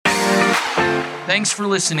Thanks for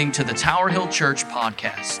listening to the Tower Hill Church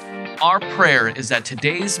podcast. Our prayer is that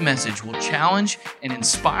today's message will challenge and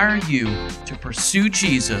inspire you to pursue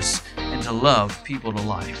Jesus and to love people to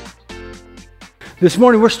life. This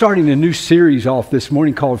morning, we're starting a new series off this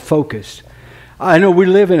morning called Focus. I know we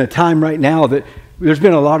live in a time right now that there's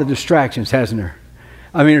been a lot of distractions, hasn't there?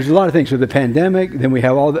 I mean, there's a lot of things with the pandemic. Then we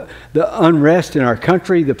have all the unrest in our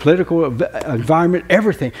country, the political environment,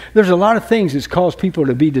 everything. There's a lot of things that's caused people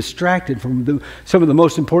to be distracted from some of the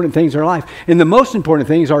most important things in their life. And the most important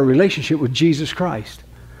thing is our relationship with Jesus Christ.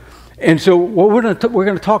 And so we're going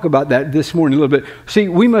to talk about that this morning a little bit. See,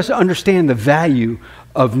 we must understand the value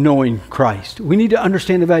of knowing Christ. We need to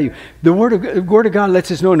understand the value. The Word of God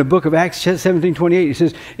lets us know in the book of Acts 17:28, it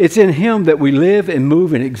says, it's in Him that we live and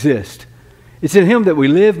move and exist. It's in Him that we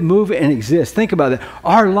live, move, and exist. Think about that.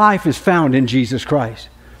 Our life is found in Jesus Christ.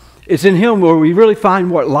 It's in Him where we really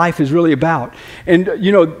find what life is really about. And,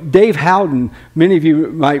 you know, Dave Howden, many of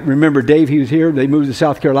you might remember Dave. He was here. They moved to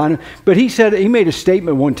South Carolina. But he made a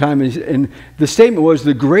statement one time, and the statement was,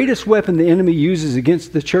 the greatest weapon the enemy uses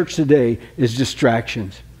against the church today is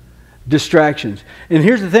distractions. Distractions. And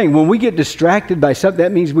here's the thing. When we get distracted by something,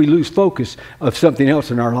 that means we lose focus of something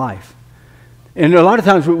else in our life. And a lot of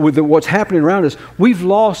times with what's happening around us, we've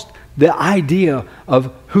lost the idea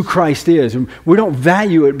of who Christ is. And we don't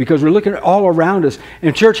value it because we're looking all around us.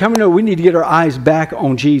 And church, how many know we need to get our eyes back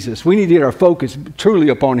on Jesus? We need to get our focus truly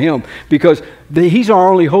upon Him because He's our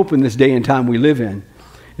only hope in this day and time we live in.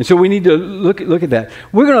 And so we need to look at that.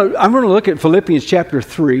 I'm going to look at Philippians chapter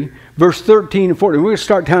 3, verse 13 and 14. We're going to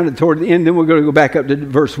start down toward the end, then we're going to go back up to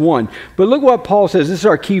verse 1. But look what Paul says. This is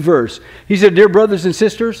our key verse. He said, "Dear brothers and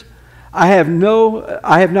sisters, I have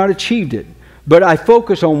not achieved it, but I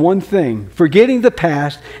focus on one thing, forgetting the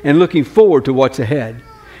past and looking forward to what's ahead."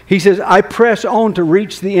 He says, "I press on to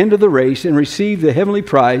reach the end of the race and receive the heavenly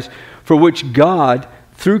prize for which God,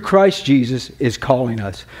 through Christ Jesus, is calling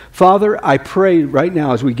us." Father, I pray right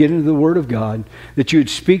now as we get into the Word of God that you would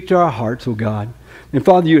speak to our hearts, oh God. And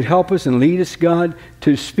Father, you would help us and lead us, God,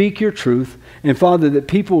 to speak your truth. And Father, that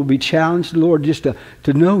people will be challenged, Lord, just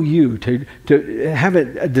to know you, to have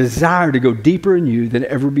a desire to go deeper in you than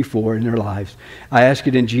ever before in their lives. I ask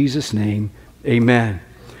it in Jesus' name. Amen.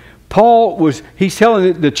 He's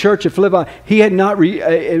telling the church of Philippi, he had not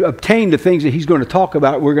obtained the things that he's going to talk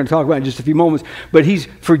about. We're going to talk about in just a few moments. But he's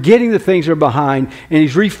forgetting the things that are behind, and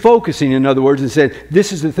he's refocusing, in other words, and said,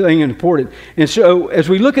 this is the thing important. And so as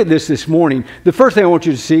we look at this morning, the first thing I want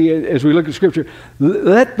you to see as we look at Scripture,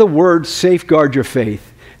 let the Word safeguard your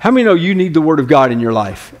faith. How many know you need the Word of God in your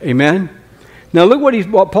life? Amen? Now look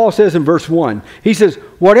what Paul says in verse 1. He says,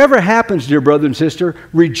 "Whatever happens, dear brother and sister,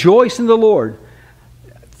 rejoice in the Lord."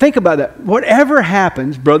 Think about that. Whatever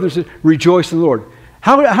happens, brothers, rejoice in the Lord.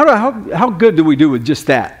 How good do we do with just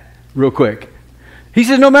that, real quick? He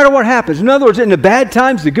says, no matter what happens. In other words, in the bad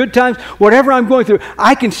times, the good times, whatever I'm going through,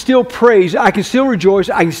 I can still praise, I can still rejoice,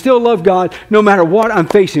 I can still love God, no matter what I'm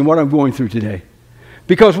facing, what I'm going through today.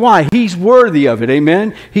 Because why? He's worthy of it,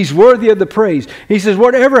 amen? He's worthy of the praise. He says,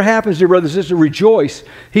 whatever happens, dear brothers and sisters, rejoice.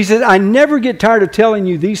 He says, I never get tired of telling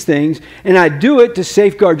you these things, and I do it to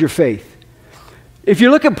safeguard your faith. If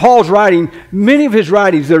you look at Paul's writing, many of his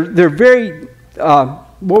writings, they're very,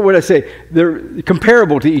 they're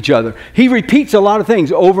comparable to each other. He repeats a lot of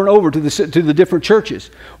things over and over to the different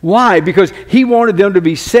churches. Why? Because he wanted them to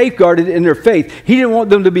be safeguarded in their faith. He didn't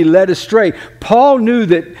want them to be led astray. Paul knew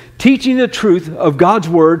that teaching the truth of God's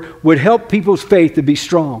Word would help people's faith to be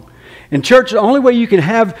strong. And church, the only way you can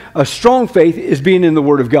have a strong faith is being in the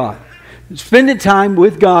Word of God. Spending time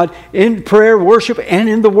with God in prayer, worship, and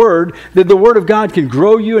in the Word, that the Word of God can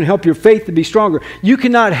grow you and help your faith to be stronger. You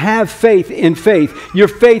cannot have faith in faith. Your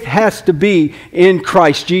faith has to be in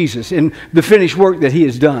Christ Jesus, in the finished work that He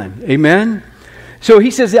has done. Amen? So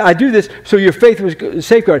he says, I do this so your faith was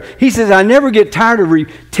safeguarded. He says, I never get tired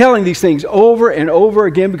of telling these things over and over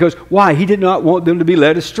again because why? He did not want them to be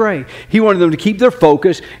led astray. He wanted them to keep their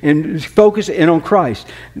focus in on Christ.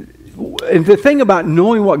 And the thing about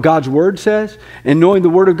knowing what God's Word says and knowing the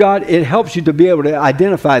Word of God, it helps you to be able to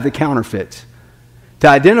identify the counterfeits. To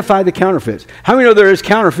identify the counterfeits. How many know there is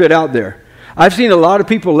counterfeit out there? I've seen a lot of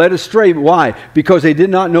people led astray. Why? Because they did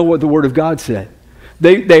not know what the Word of God said.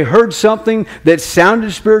 They heard something that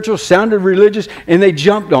sounded spiritual, sounded religious, and they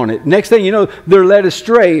jumped on it. Next thing you know, they're led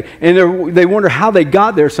astray, and they wonder how they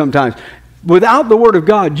got there sometimes. Without the Word of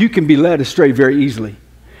God, you can be led astray very easily.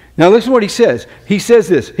 Now listen to what he says. He says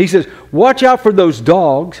this. He says, watch out for those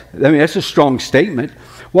dogs. I mean, that's a strong statement.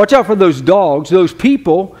 Watch out for those dogs, those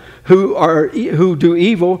people who do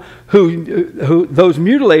evil, who those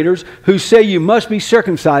mutilators who say you must be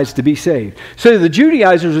circumcised to be saved. So the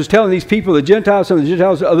Judaizers was telling these people, the Gentiles, some of the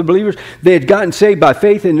Gentiles, other believers, they had gotten saved by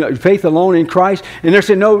faith and faith alone in Christ, and they're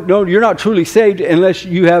saying, no, you're not truly saved unless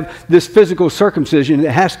you have this physical circumcision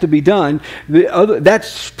that has to be done.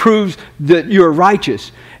 That proves that you're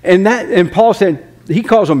righteous. And Paul said, he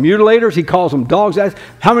calls them mutilators, he calls them dogs.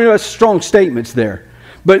 How many of us strong statements there?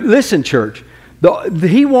 But listen, church,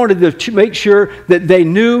 he wanted to make sure that they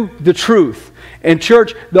knew the truth. And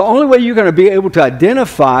church, the only way you're going to be able to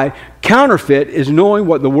identify counterfeit is knowing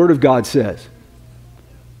what the Word of God says.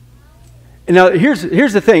 And now, here's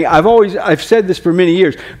the thing. I've said this for many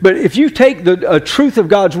years, but if you take the truth of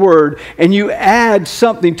God's Word and you add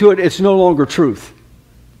something to it, it's no longer truth.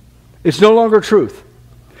 It's no longer truth.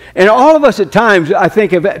 And all of us at times, I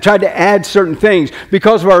think, have tried to add certain things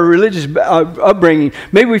because of our religious upbringing.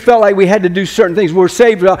 Maybe we felt like we had to do certain things. We're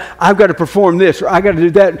saved, I've got to perform this, or I've got to do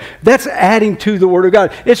that. That's adding to the Word of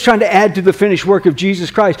God. It's trying to add to the finished work of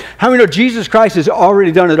Jesus Christ. How many know Jesus Christ has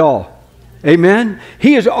already done it all? Amen?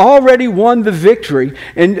 He has already won the victory.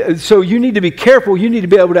 And so you need to be careful. You need to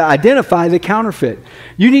be able to identify the counterfeit.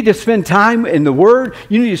 You need to spend time in the Word.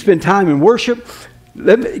 You need to spend time in worship.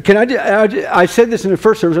 I said this in the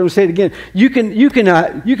first service. I'm going to say it again. You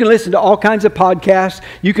can listen to all kinds of podcasts.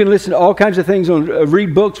 You can listen to all kinds of things on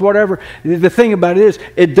read books, whatever. The thing about it is,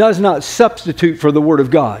 it does not substitute for the Word of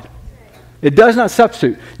God. It does not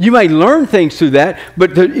substitute. You may learn things through that,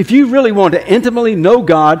 but if you really want to intimately know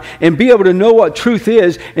God and be able to know what truth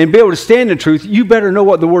is and be able to stand in truth, you better know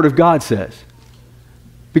what the Word of God says.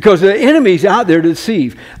 Because the enemy's out there to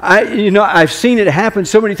deceive. I've seen it happen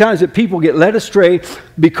so many times that people get led astray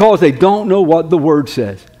because they don't know what the Word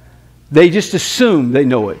says. They just assume they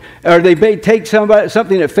know it. Or they may take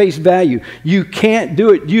something at face value. You can't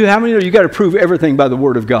do it. How many know you got to prove everything by the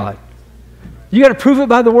Word of God? You got to prove it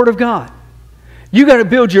by the Word of God. You got to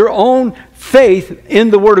build your own faith in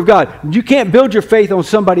the Word of God. You can't build your faith on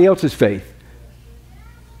somebody else's faith.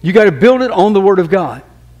 You got to build it on the Word of God.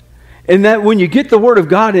 And that when you get the Word of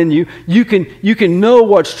God in you, you can know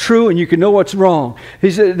what's true and you can know what's wrong. He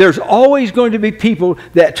said there's always going to be people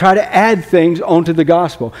that try to add things onto the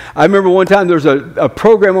gospel. I remember one time there was a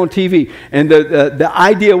program on TV, and the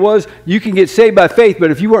idea was you can get saved by faith, but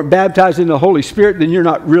if you weren't baptized in the Holy Spirit, then you're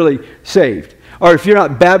not really saved. Or if you're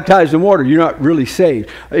not baptized in water, you're not really saved.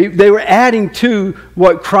 They were adding to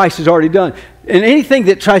what Christ has already done. And anything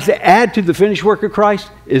that tries to add to the finished work of Christ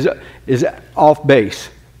is off base.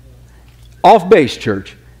 Off base,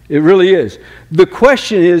 church. It really is. The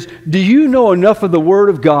question is, do you know enough of the Word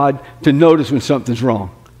of God to notice when something's wrong?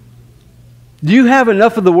 Do you have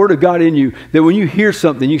enough of the Word of God in you that when you hear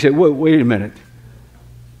something, you say, wait a minute.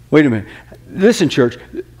 Wait a minute. Listen, church.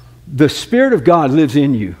 The Spirit of God lives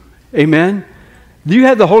in you. Amen? Do you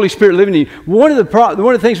have the Holy Spirit living in you? One of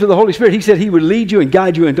the things with the Holy Spirit, He said He would lead you and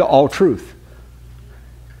guide you into all truth.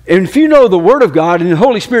 And if you know the Word of God and the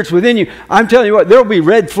Holy Spirit's within you, I'm telling you what, there will be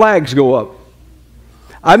red flags go up.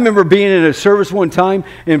 I remember being in a service one time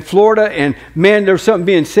in Florida, and man, there was something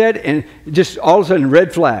being said, and just all of a sudden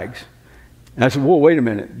red flags. And I said, whoa, wait a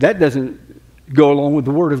minute. That doesn't go along with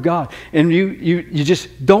the Word of God. And you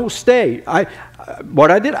just don't stay. What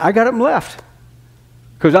I did, I got up and left.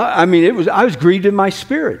 Because I was grieved in my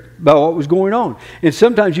spirit by what was going on. And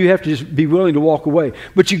sometimes you have to just be willing to walk away.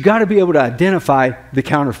 But you got to be able to identify the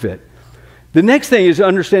counterfeit. The next thing is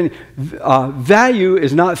understanding value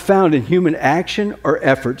is not found in human action or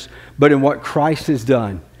efforts, but in what Christ has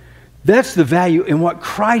done. That's the value in what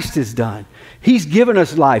Christ has done. He's given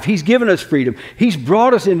us life. He's given us freedom. He's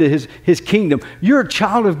brought us into His kingdom. You're a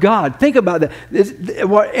child of God. Think about that.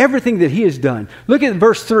 Everything that He has done. Look at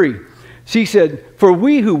verse 3. She said, for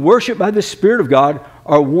we who worship by the Spirit of God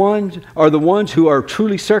are the ones who are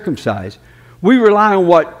truly circumcised. We rely on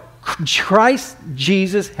what Christ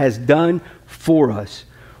Jesus has done for us.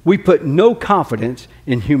 We put no confidence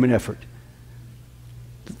in human effort.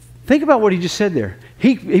 Think about what he just said there.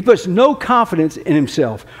 He puts no confidence in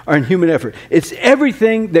himself or in human effort. It's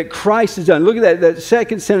everything that Christ has done. Look at that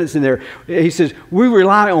second sentence in there. He says, we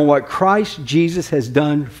rely on what Christ Jesus has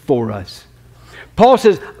done for us. Paul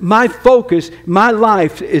says, my focus, my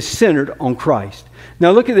life is centered on Christ.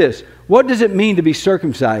 Now look at this. What does it mean to be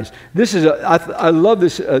circumcised? I love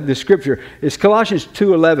this scripture. It's Colossians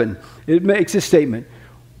 2:11. It makes a statement.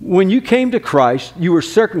 When you came to Christ, you were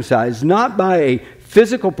circumcised, not by a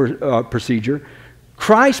physical procedure.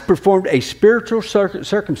 Christ performed a spiritual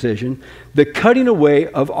circumcision, the cutting away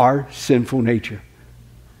of our sinful nature.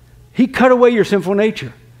 He cut away your sinful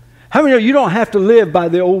nature. How many know you don't have to live by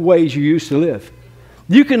the old ways you used to live?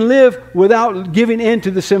 You can live without giving in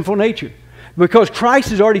to the sinful nature, because Christ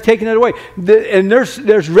has already taken it away. And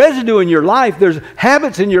there's residue in your life. There's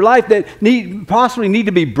habits in your life that possibly need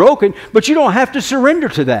to be broken, but you don't have to surrender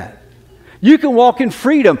to that. You can walk in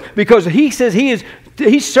freedom because He says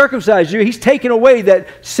He's circumcised you. He's taken away that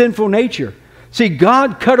sinful nature. See,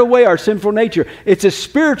 God cut away our sinful nature. It's a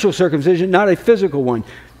spiritual circumcision, not a physical one.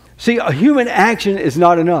 See, a human action is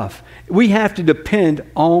not enough. We have to depend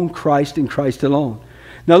on Christ and Christ alone.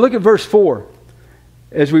 Now look at verse 4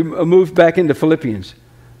 as we move back into Philippians.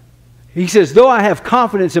 He says, though I have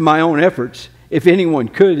confidence in my own efforts, if anyone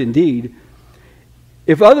could indeed,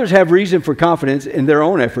 if others have reason for confidence in their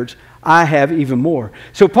own efforts, I have even more.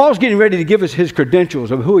 So Paul's getting ready to give us his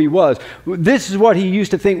credentials of who he was. This is what he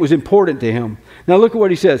used to think was important to him. Now look at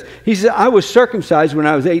what he says. He says, I was circumcised when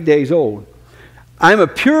I was 8 days old. I am a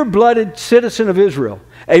pure-blooded citizen of Israel,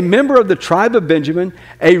 a member of the tribe of Benjamin,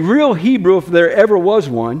 a real Hebrew if there ever was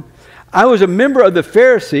one. I was a member of the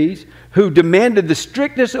Pharisees who demanded the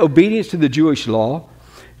strictest obedience to the Jewish law.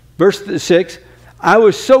 Verse 6, I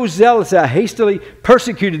was so zealous that I hastily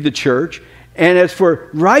persecuted the church, and as for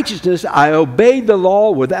righteousness, I obeyed the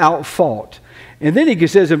law without fault. And then he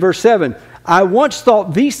says in verse 7, I once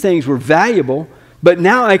thought these things were valuable, but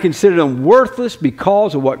now I consider them worthless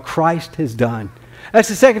because of what Christ has done. That's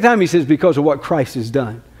the second time he says because of what Christ has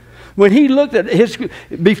done. When he looked at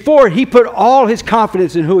before he put all his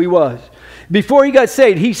confidence in who he was. Before he got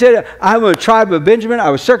saved, he said, I'm a tribe of Benjamin. I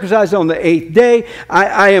was circumcised on the 8th day.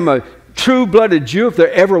 I am a true-blooded Jew if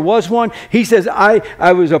there ever was one. He says,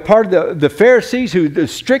 I was a part of the Pharisees, who the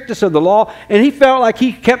strictest of the law, and he felt like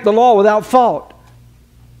he kept the law without fault.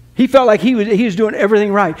 He felt like he was doing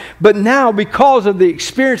everything right. But now, because of the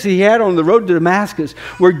experience that he had on the road to Damascus,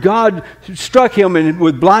 where God struck him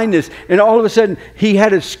with blindness, and all of a sudden he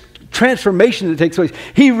had a transformation that takes place,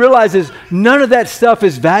 he realizes none of that stuff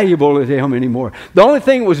is valuable to him anymore. The only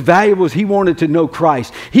thing that was valuable is he wanted to know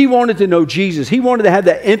Christ. He wanted to know Jesus. He wanted to have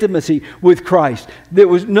that intimacy with Christ. There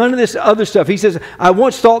was none of this other stuff. He says, I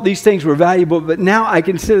once thought these things were valuable, but now I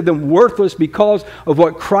consider them worthless because of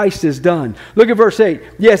what Christ has done. Look at verse 8.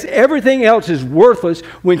 Yes, everything else is worthless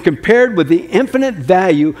when compared with the infinite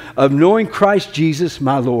value of knowing Christ Jesus,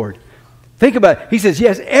 my Lord. Think about it. He says,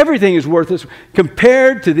 yes, everything is worthless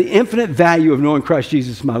compared to the infinite value of knowing Christ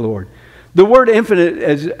Jesus, my Lord. The word infinite,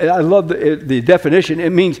 as I love the definition, it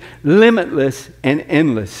means limitless and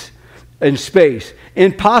endless in space,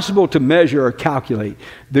 impossible to measure or calculate.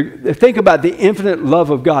 Think about the infinite love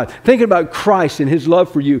of God. Think about Christ and His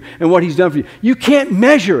love for you and what He's done for you. You can't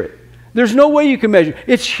measure it. There's no way you can measure it.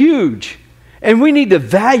 It's huge. And we need to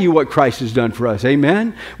value what Christ has done for us.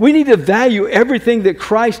 Amen? We need to value everything that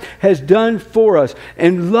Christ has done for us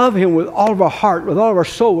and love Him with all of our heart, with all of our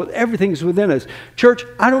soul, with everything that's within us. Church,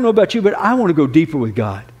 I don't know about you, but I want to go deeper with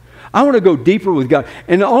God. I want to go deeper with God.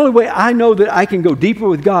 And the only way I know that I can go deeper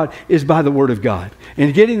with God is by the Word of God.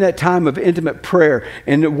 And getting that time of intimate prayer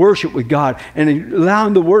and worship with God and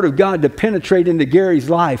allowing the Word of God to penetrate into Gary's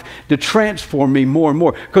life to transform me more and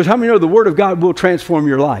more. Because how many know the Word of God will transform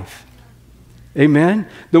your life? Amen?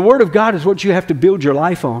 The Word of God is what you have to build your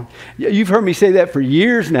life on. You've heard me say that for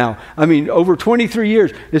years now. I mean, over 23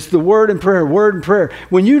 years. It's the Word and prayer, Word and prayer.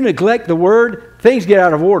 When you neglect the Word, things get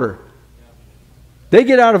out of order. They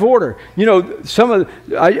get out of order. You know,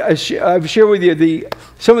 I've shared with you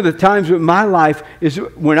some of the times in my life is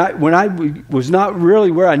when I was not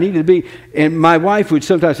really where I needed to be, and my wife would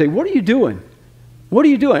sometimes say, "What are you doing? What are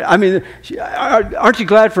you doing?" I mean, aren't you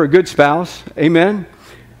glad for a good spouse? Amen.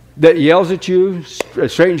 That yells at you,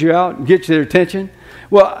 straightens you out, and gets their attention.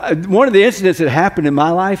 Well, one of the incidents that happened in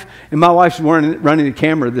my life, and my wife's running the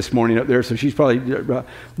camera this morning up there, so she's probably.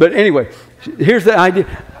 But anyway, here's the idea.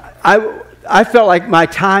 I felt like my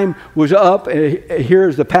time was up here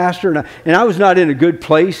as the pastor, and I was not in a good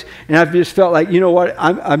place, and I just felt like, you know what,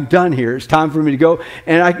 I'm done here. It's time for me to go.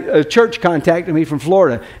 And a church contacted me from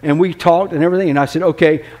Florida, and we talked and everything, and I said,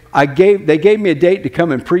 okay. They gave me a date to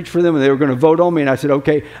come and preach for them, and they were going to vote on me, and I said,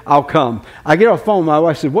 okay, I'll come. I get off the phone, my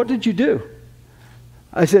wife said, what did you do?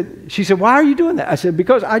 She said, why are you doing that? I said,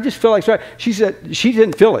 because I just feel like it's right. She said, she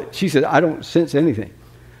didn't feel it. She said, I don't sense anything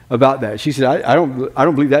about that. She said, I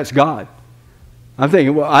don't believe that's God. I'm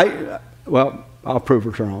thinking, I'll prove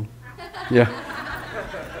her wrong. Yeah.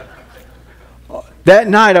 That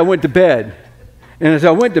night I went to bed. And as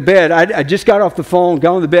I went to bed, I just got off the phone,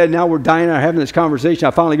 got on the bed. Now we're dying out having this conversation.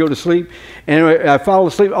 I finally go to sleep. And I fall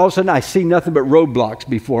asleep. All of a sudden, I see nothing but roadblocks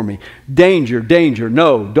before me. Danger, danger.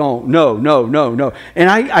 No, don't. No, no, no, no.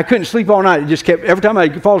 And I couldn't sleep all night. It just kept, every time I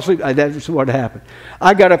fall asleep, that's what happened.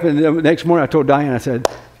 I got up and the next morning, I told Diane, I said,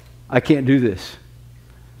 I can't do this.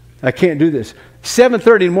 I can't do this.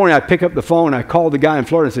 7:30 in the morning, I pick up the phone. I call the guy in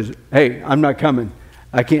Florida and says, hey, I'm not coming.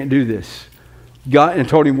 I can't do this. God, and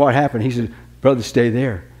told him what happened. He said, brother, stay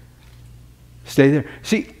there. Stay there.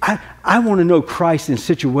 See, I want to know Christ in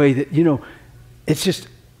such a way that, it's just,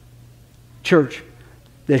 church,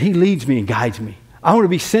 that he leads me and guides me. I want to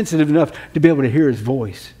be sensitive enough to be able to hear his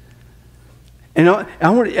voice. And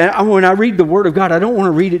when I read the Word of God, I don't want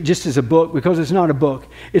to read it just as a book, because it's not a book.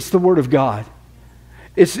 It's the Word of God.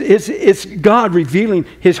 It's God revealing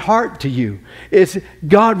his heart to you. It's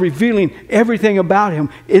God revealing everything about him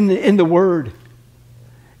in the Word.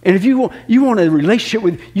 And if you want a relationship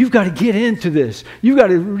with, you've got to get into this. You got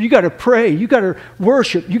to pray. You got to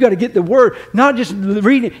worship. You got to get the Word, not just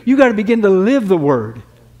read it. You got to begin to live the Word,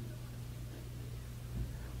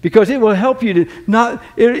 because it will help you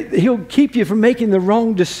to he'll keep you from making the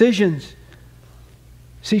wrong decisions.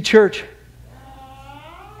 See, church,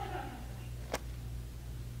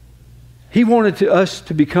 he wanted us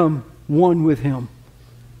to become one with him.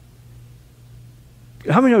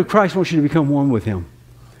 How many know Christ wants you to become one with him?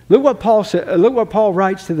 Look what Paul said. Look what Paul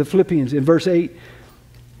writes to the Philippians in verse 8.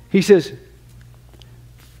 He says,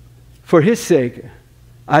 for his sake,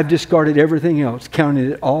 I've discarded everything else,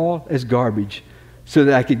 counting it all as garbage, so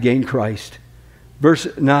that I could gain Christ. Verse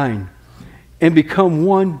 9, and become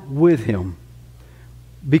one with him.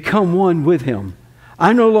 Become one with him.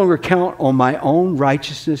 I no longer count on my own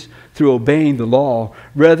righteousness through obeying the law.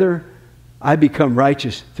 Rather, I become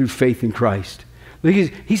righteous through faith in Christ.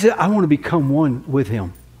 He said, I want to become one with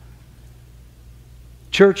him.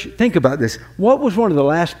 Church, think about this. What was one of the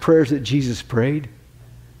last prayers that Jesus prayed?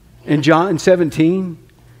 In John 17,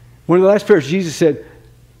 one of the last prayers, Jesus said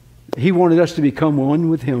he wanted us to become one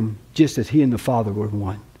with him, just as he and the Father were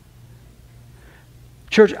one.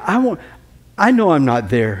 Church, I know I'm not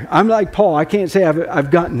there. I'm like Paul. I can't say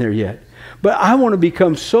I've gotten there yet. But I want to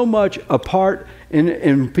become so much a part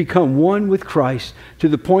and become one with Christ, to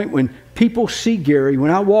the point when people see Gary,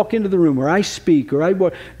 when I walk into the room or I speak or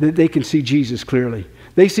that they can see Jesus clearly.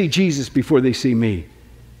 They see Jesus before they see me.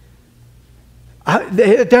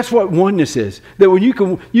 That's what oneness is. That when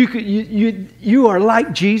you are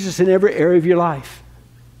like Jesus in every area of your life.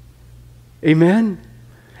 Amen?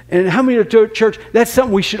 And how many of the church, that's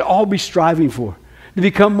something we should all be striving for. To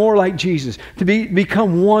become more like Jesus. To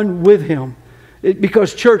become one with him.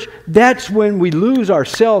 Because church, that's when we lose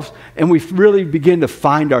ourselves and we really begin to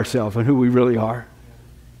find ourselves and who we really are.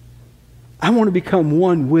 I want to become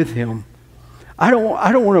one with him. I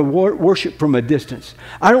don't want to worship from a distance.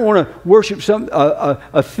 I don't want to worship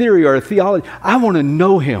a theory or a theology. I want to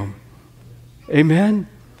know him. Amen?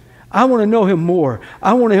 I want to know him more.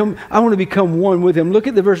 I want to become one with him. Look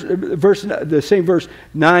at the same verse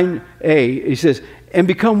 9a. He says, and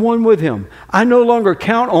become one with him. I no longer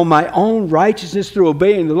count on my own righteousness through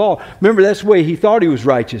obeying the law. Remember, that's the way he thought he was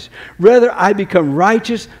righteous. Rather, I become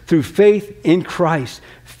righteous through faith in Christ.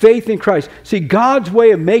 Faith in Christ. See, God's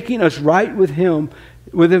way of making us right with him,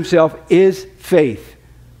 with himself, is faith.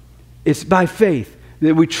 It's by faith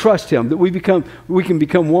that we trust him, that we can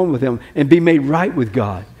become one with him and be made right with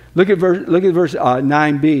God. Look at verse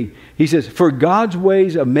 9b. He says, for God's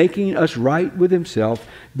ways of making us right with himself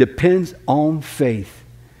depends on faith.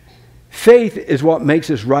 Faith is what makes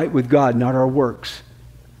us right with God, not our works.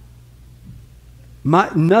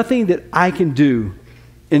 Nothing that I can do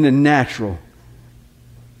in the natural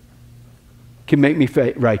can make me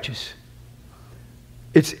righteous.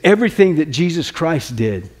 It's everything that Jesus Christ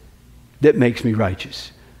did that makes me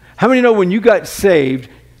righteous. How many know when you got saved,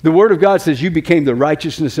 the Word of God says you became the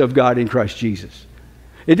righteousness of God in Christ Jesus?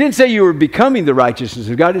 It didn't say you were becoming the righteousness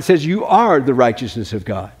of God. It says you are the righteousness of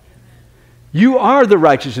God. You are the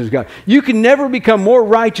righteousness of God. You can never become more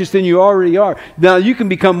righteous than you already are. Now, you can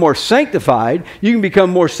become more sanctified. You can become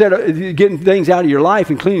more getting things out of your life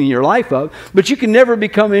and cleaning your life up. But you can never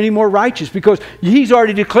become any more righteous, because he's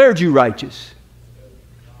already declared you righteous.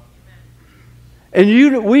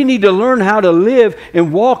 And we need to learn how to live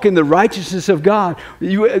and walk in the righteousness of God.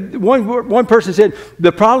 One person said,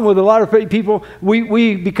 the problem with a lot of people,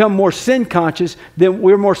 we become more sin conscious than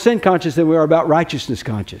we are about righteousness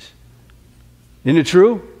conscious. Isn't it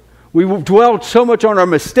true? We dwell so much on our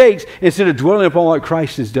mistakes instead of dwelling upon what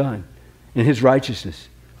Christ has done in his righteousness.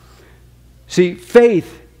 See,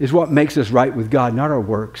 faith is what makes us right with God, not our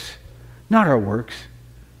works. Not our works.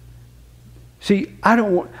 See,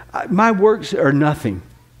 my works are nothing.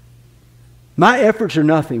 My efforts are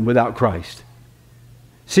nothing without Christ.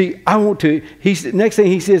 See, next thing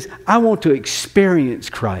he says, I want to experience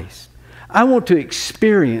Christ. I want to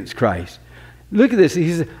experience Christ. Look at this. He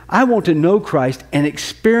says, I want to know Christ and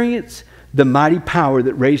experience the mighty power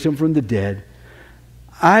that raised him from the dead.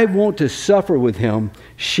 I want to suffer with him,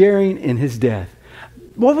 sharing in his death.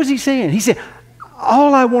 What was he saying? He said,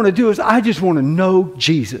 all I want to do is I just want to know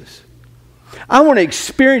Jesus. I want to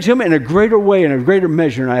experience him in a greater way, in a greater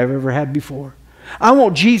measure than I have ever had before. I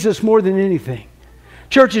want Jesus more than anything.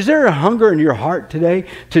 Church, is there a hunger in your heart today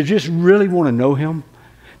to just really want to know him?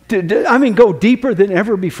 Go deeper than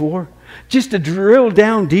ever before. Just to drill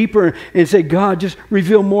down deeper and say, God, just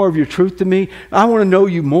reveal more of your truth to me. I want to know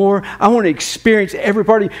you more. I want to experience every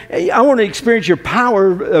part of you. I want to experience your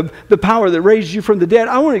power, the power that raised you from the dead.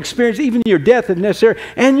 I want to experience even your death if necessary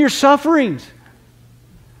and your sufferings.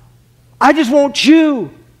 I just want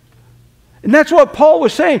you. And that's what Paul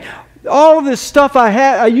was saying. All of this stuff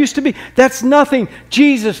I used to be, that's nothing.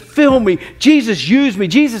 Jesus, fill me. Jesus, use me.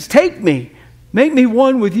 Jesus, take me. Make me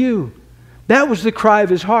one with you. That was the cry of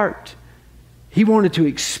his heart. He wanted to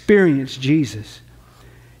experience Jesus.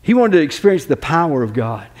 He wanted to experience the power of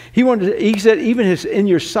God. He said, even in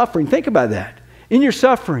your suffering, think about that. In your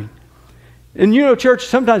suffering. And church,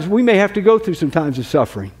 sometimes we may have to go through some times of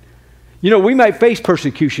suffering. We might face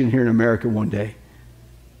persecution here in America one day.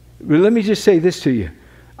 But let me just say this to you.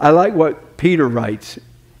 I like what Peter writes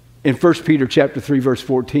in 1 Peter chapter 3, verse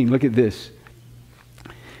 14. Look at this.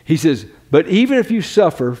 He says, but even if you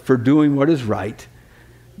suffer for doing what is right,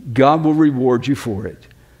 God will reward you for it.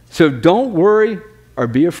 So don't worry or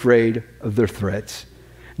be afraid of their threats.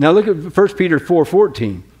 Now look at 1 Peter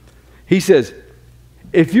 4:14. He says,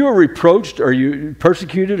 if you are reproached or you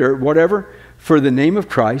persecuted or whatever for the name of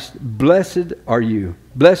Christ, blessed are you.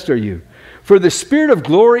 For the Spirit of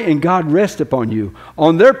glory and God rest upon you.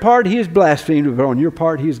 On their part he is blasphemed, but on your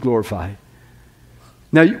part he is glorified.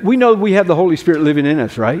 Now we know we have the Holy Spirit living in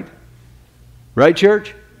us, right? Right,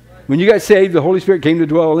 church? When you got saved, the Holy Spirit came to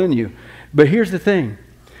dwell in you. But here's the thing.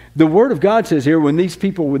 The Word of God says here, when these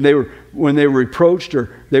people, when they were reproached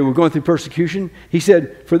or they were going through persecution, it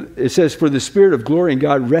says, for the Spirit of glory and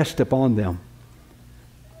God rest upon them.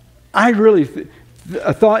 I really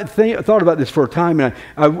thought about this for a time, and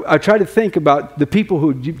I tried to think about the people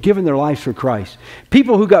who had given their lives for Christ.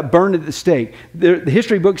 People who got burned at the stake. The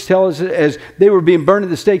history books tell us that as they were being burned at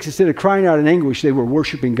the stakes, instead of crying out in anguish, they were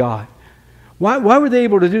worshiping God. Why were they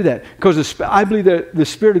able to do that? Because I believe that the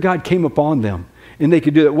Spirit of God came upon them, and they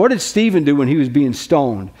could do that. What did Stephen do when he was being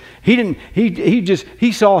stoned?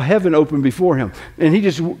 He saw heaven open before him, and he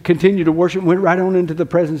just continued to worship and went right on into the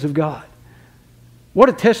presence of God. What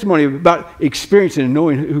a testimony about experiencing and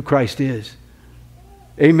knowing who Christ is.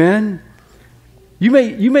 Amen? You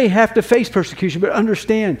may have to face persecution, but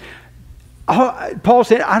understand, Paul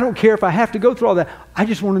said, I don't care if I have to go through all that. I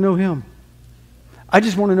just want to know him. I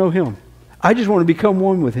just want to know him. I just want to become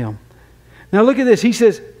one with him. Now look at this. He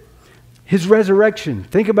says, his resurrection.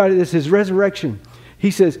 Think about it, his resurrection. He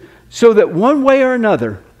says, so that one way or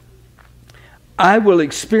another, I will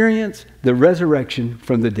experience the resurrection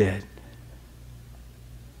from the dead.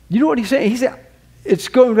 You know what he's saying? He said, it's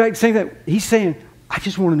going back to saying that. He's saying, I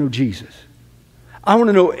just want to know Jesus. I want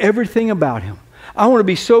to know everything about him. I want to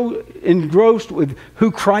be so engrossed with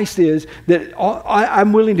who Christ is that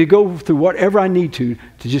I'm willing to go through whatever I need to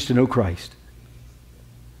just to know Christ.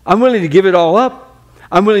 I'm willing to give it all up.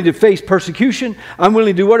 I'm willing to face persecution. I'm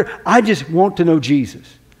willing to do whatever. I just want to know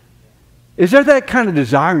Jesus. Is there that kind of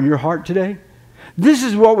desire in your heart today? This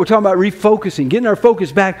is what we're talking about, refocusing, getting our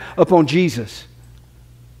focus back upon Jesus.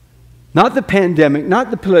 Not the pandemic,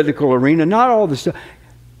 not the political arena, not all this stuff.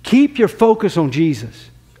 Keep your focus on Jesus.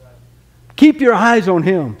 Keep your eyes on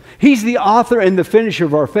him. He's the author and the finisher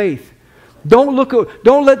of our faith. Don't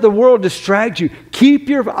let the world distract you. Keep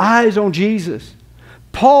your eyes on Jesus.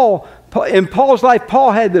 In Paul's life,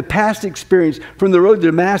 Paul had the past experience from the road to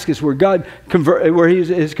Damascus where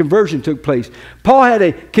his conversion took place. Paul had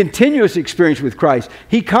a continuous experience with Christ.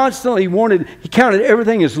 He counted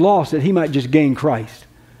everything as lost that he might just gain Christ.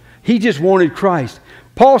 He just wanted Christ.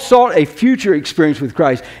 Paul sought a future experience with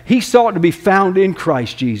Christ. He sought to be found in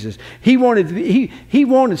Christ Jesus. He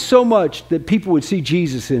wanted so much that people would see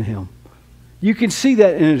Jesus in him. You can see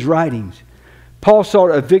that in his writings. Paul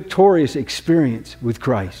sought a victorious experience with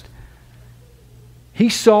Christ. He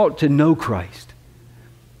sought to know Christ.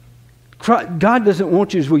 God doesn't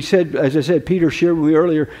want you, as I said, Peter shared with me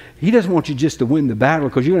earlier, he doesn't want you just to win the battle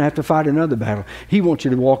because you're going to have to fight another battle. He wants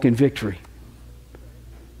you to walk in victory.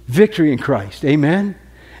 Victory in Christ. Amen?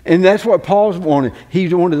 And that's what Paul wanted.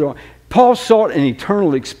 Paul sought an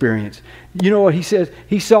eternal experience. You know what he says?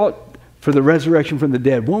 He sought for the resurrection from the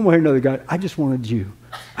dead. One way or another, God, I just wanted you.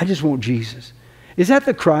 I just want Jesus. Is that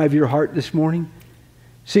the cry of your heart this morning?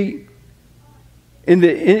 See, in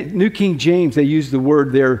New King James, they use the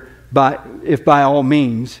word there, if by all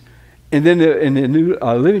means. And then in the New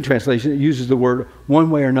Living Translation, it uses the word one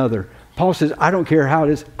way or another. Paul says, I don't care how it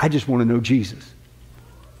is. I just want to know Jesus.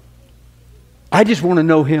 I just want to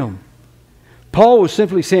know him. Paul was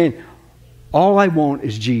simply saying, all I want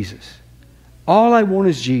is Jesus. All I want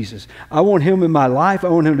is Jesus. I want him in my life. I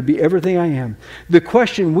want him to be everything I am. The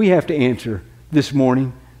question we have to answer this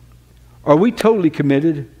morning, are we totally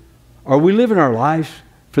committed? Are we living our lives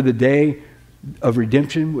for the day of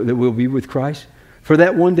redemption that we'll be with Christ? For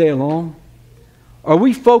that one day alone? Are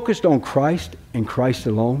we focused on Christ and Christ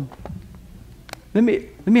alone? Let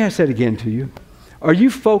me ask that again to you. Are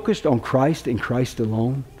you focused on Christ and Christ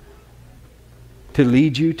alone? To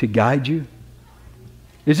lead you, to guide you?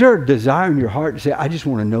 Is there a desire in your heart to say, I just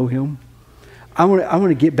want to know him? I want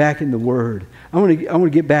to get back in the Word. I want to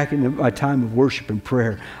get back into my time of worship and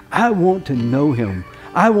prayer. I want to know him.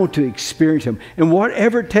 I want to experience him. And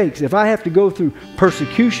whatever it takes, if I have to go through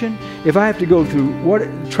persecution, if I have to go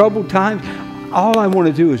through troubled times, all I want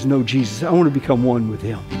to do is know Jesus. I want to become one with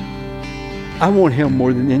him. I want him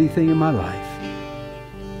more than anything in my life.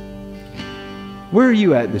 Where are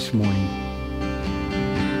you at this morning?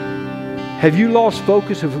 Have you lost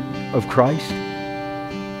focus of Christ?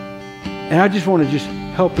 And I just want to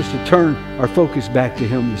help us to turn our focus back to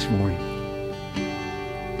him this morning.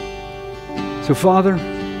 So, Father,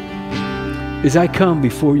 as I come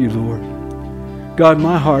before you, Lord, God,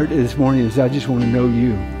 my heart this morning is I just want to know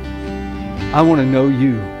you. I want to know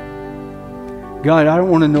you. God, I don't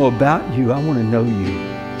want to know about you. I want to know you.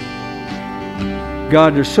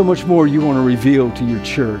 God, there's so much more you want to reveal to your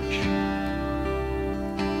church.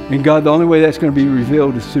 And God, the only way that's going to be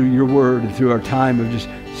revealed is through your word and through our time of just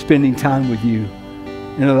spending time with you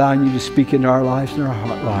and allowing you to speak into our lives and our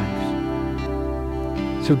heart lives.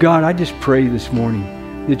 So God, I just pray this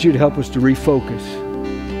morning that you'd help us to refocus.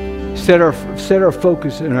 Set our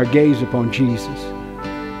focus and our gaze upon Jesus.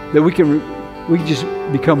 That we can just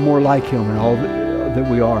become more like him in all that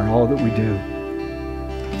we are and all that we do.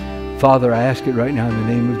 Father, I ask it right now in the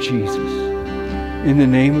name of Jesus. In the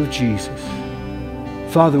name of Jesus.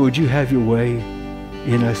 Father, would you have your way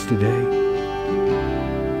in us today?